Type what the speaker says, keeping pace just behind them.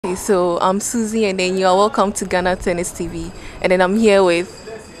Okay, so I'm Susie and then you are welcome to Ghana Tennis TV. And then I'm here with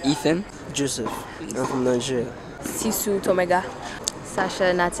Ethan. Joseph. I'm from Nigeria. Sisu Tomega.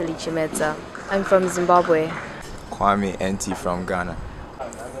 Sasha Natalie Chimeta. I'm from Zimbabwe. Kwame Enti from Ghana.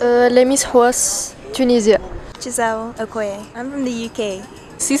 Lemis Hwas, Tunisia. Giselle Okoye. I'm from the UK.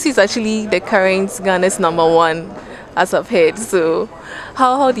 Sisu is actually the current Ghana's #1 as I've heard. So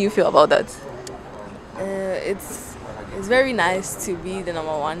how do you feel about that? It's very nice to be the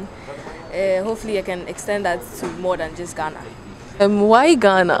 #1. Hopefully I can extend that to more than just Ghana. Why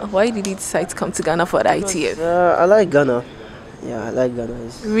Ghana? Why did you decide to come to Ghana for the ITF? I like Ghana. Yeah, I like Ghana.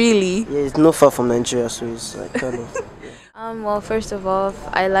 Really? Yeah, it's not far from Nigeria, so it's like kind of. Well, first of all,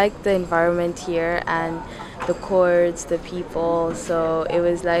 I like the environment here and the courts, the people. So it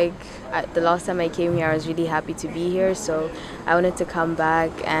was like the last time I came here, I was really happy to be here. So I wanted to come back,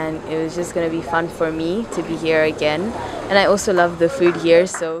 and it was just gonna be fun for me to be here again. And I also love the food here.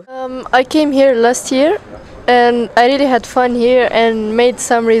 So I came here last year, and I really had fun here and made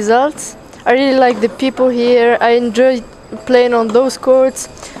some results. I really like the people here. I enjoyed playing on those courts.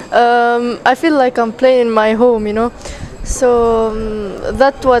 I feel like I'm playing in my home, you know. So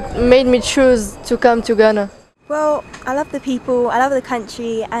that's what made me choose to come to Ghana. Well, I love the people, I love the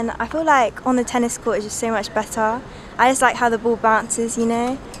country, and I feel like on the tennis court it's just so much better. I just like how the ball bounces, you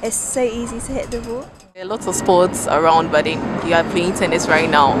know. It's so easy to hit the ball. There are lots of sports around, but then you are playing tennis right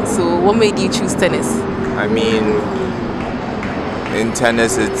now. So what made you choose tennis? I mean, in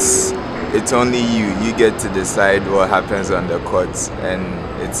tennis it's only you. You get to decide what happens on the court, and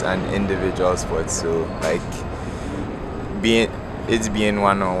it's an individual sport. So like being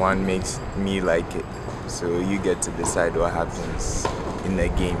one-on-one makes me like it. So you get to decide what happens in the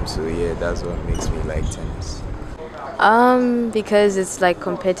game. So yeah, that's what makes me like tennis. Because it's like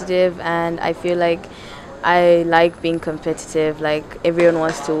competitive, and I feel like I like being competitive. Like everyone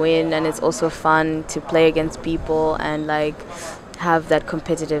wants to win, and it's also fun to play against people and like have that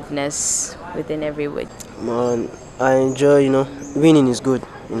competitiveness within every week. Man, I enjoy, winning is good,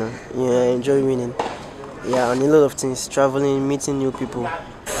 Yeah, I enjoy winning. Yeah, and a lot of things, traveling, meeting new people.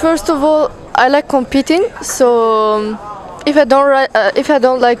 First of all, I like competing. So if I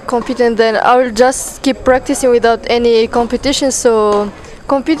don't like competing, then I will just keep practicing without any competition. So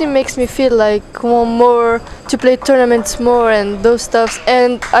competing makes me feel like want more to play tournaments more and those stuffs.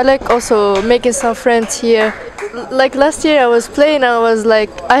 And I like also making some friends here. Like last year I was playing, I was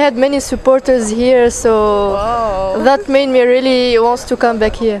like, I had many supporters here, so that made me really want to come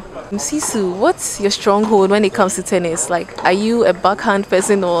back here. Sisu, what's your stronghold when it comes to tennis? Like, are you a backhand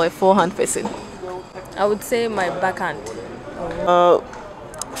person or a forehand person? I would say my backhand.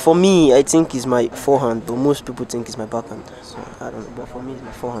 For me, I think it's my forehand, but most people think it's my backhand. So I don't know, but for me it's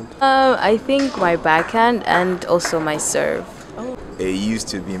my forehand. I think my backhand and also my serve. It used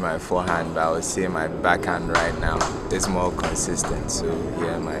to be my forehand, but I would say my backhand right now is more consistent. So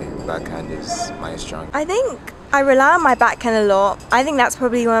yeah, my backhand is my strong. I think I rely on my backhand a lot. I think that's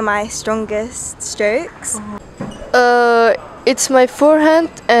probably one of my strongest strokes. It's my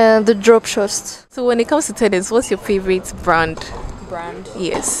forehand and the drop shots. So when it comes to tennis, what's your favorite brand?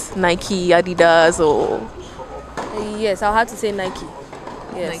 Yes, Nike, Adidas, or? Yes, I'll have to say Nike.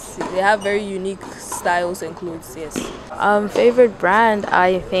 Yes, Nike. They have very unique styles and clothes. Yes. Favorite brand,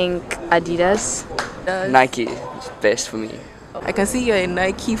 I think Adidas. Nike is best for me. I can see you're a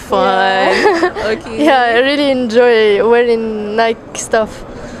Nike fan. Yeah. Okay. Yeah, I really enjoy wearing Nike stuff.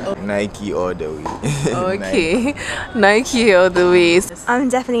 Nike all the way. Okay, Nike all the way. I'm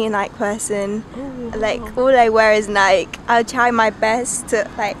definitely a Nike person. Like all I wear is Nike. I'll try my best to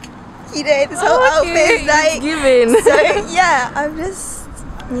this whole outfit is Nike. Given. So yeah, I'm just,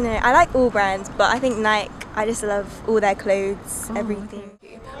 I like all brands, but I think Nike, I just love all their clothes, everything.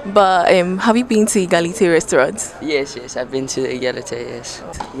 But have you been to Egalite restaurants? Yes, I've been to Egalite, yes.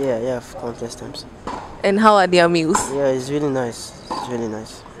 Yeah, countless times. And how are their meals? Yeah, it's really nice. It's really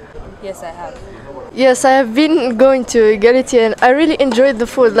nice. Yes, I have. Yes, I have been going to Egalite and I really enjoyed the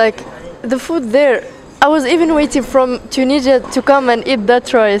food. Like the food there, I was even waiting from Tunisia to come and eat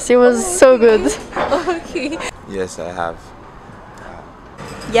that rice. It was so good. Okay. Yes, I have.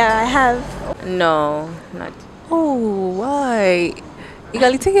 Yeah, I have. No, not. Oh, why?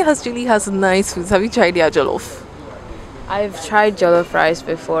 Egalite really has nice foods. Have you tried their jollof? I've tried jollof rice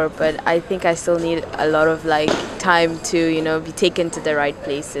before, but I think I still need a lot of time to, be taken to the right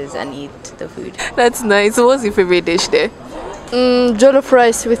places and eat the food. That's nice. So what's your favorite dish there? Jollof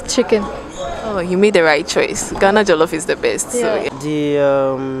rice with chicken. Oh, you made the right choice. Ghana jollof is the best. Yeah. So yeah.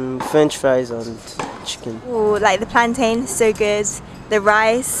 The French fries and chicken. Oh, like the plantain, so good. The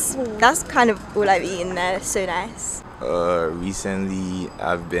rice, that's kind of all I've eaten there. It's so nice. Recently,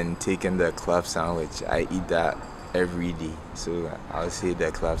 I've been taking the club sandwich. I eat that every day, so I'll say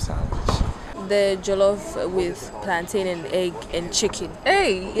the club sandwich. The jollof with plantain and egg and chicken.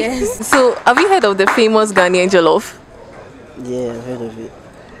 Hey. Yes. So, have you heard of the famous Ghanaian jollof? Yeah, I've heard of it.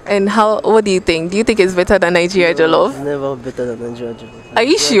 And what do you think? Do you think it's better than Nigeria jollof? It's never better than Nigeria jollof. Are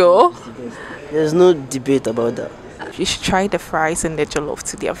you sure? There's no debate about that. You should try the fries and the jollof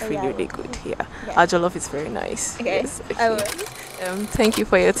too. They are really good here. Our jollof is very nice. Okay. Yes, I will. Thank you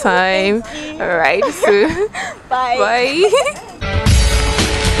for your time. Thank you. All right. So, Bye. bye.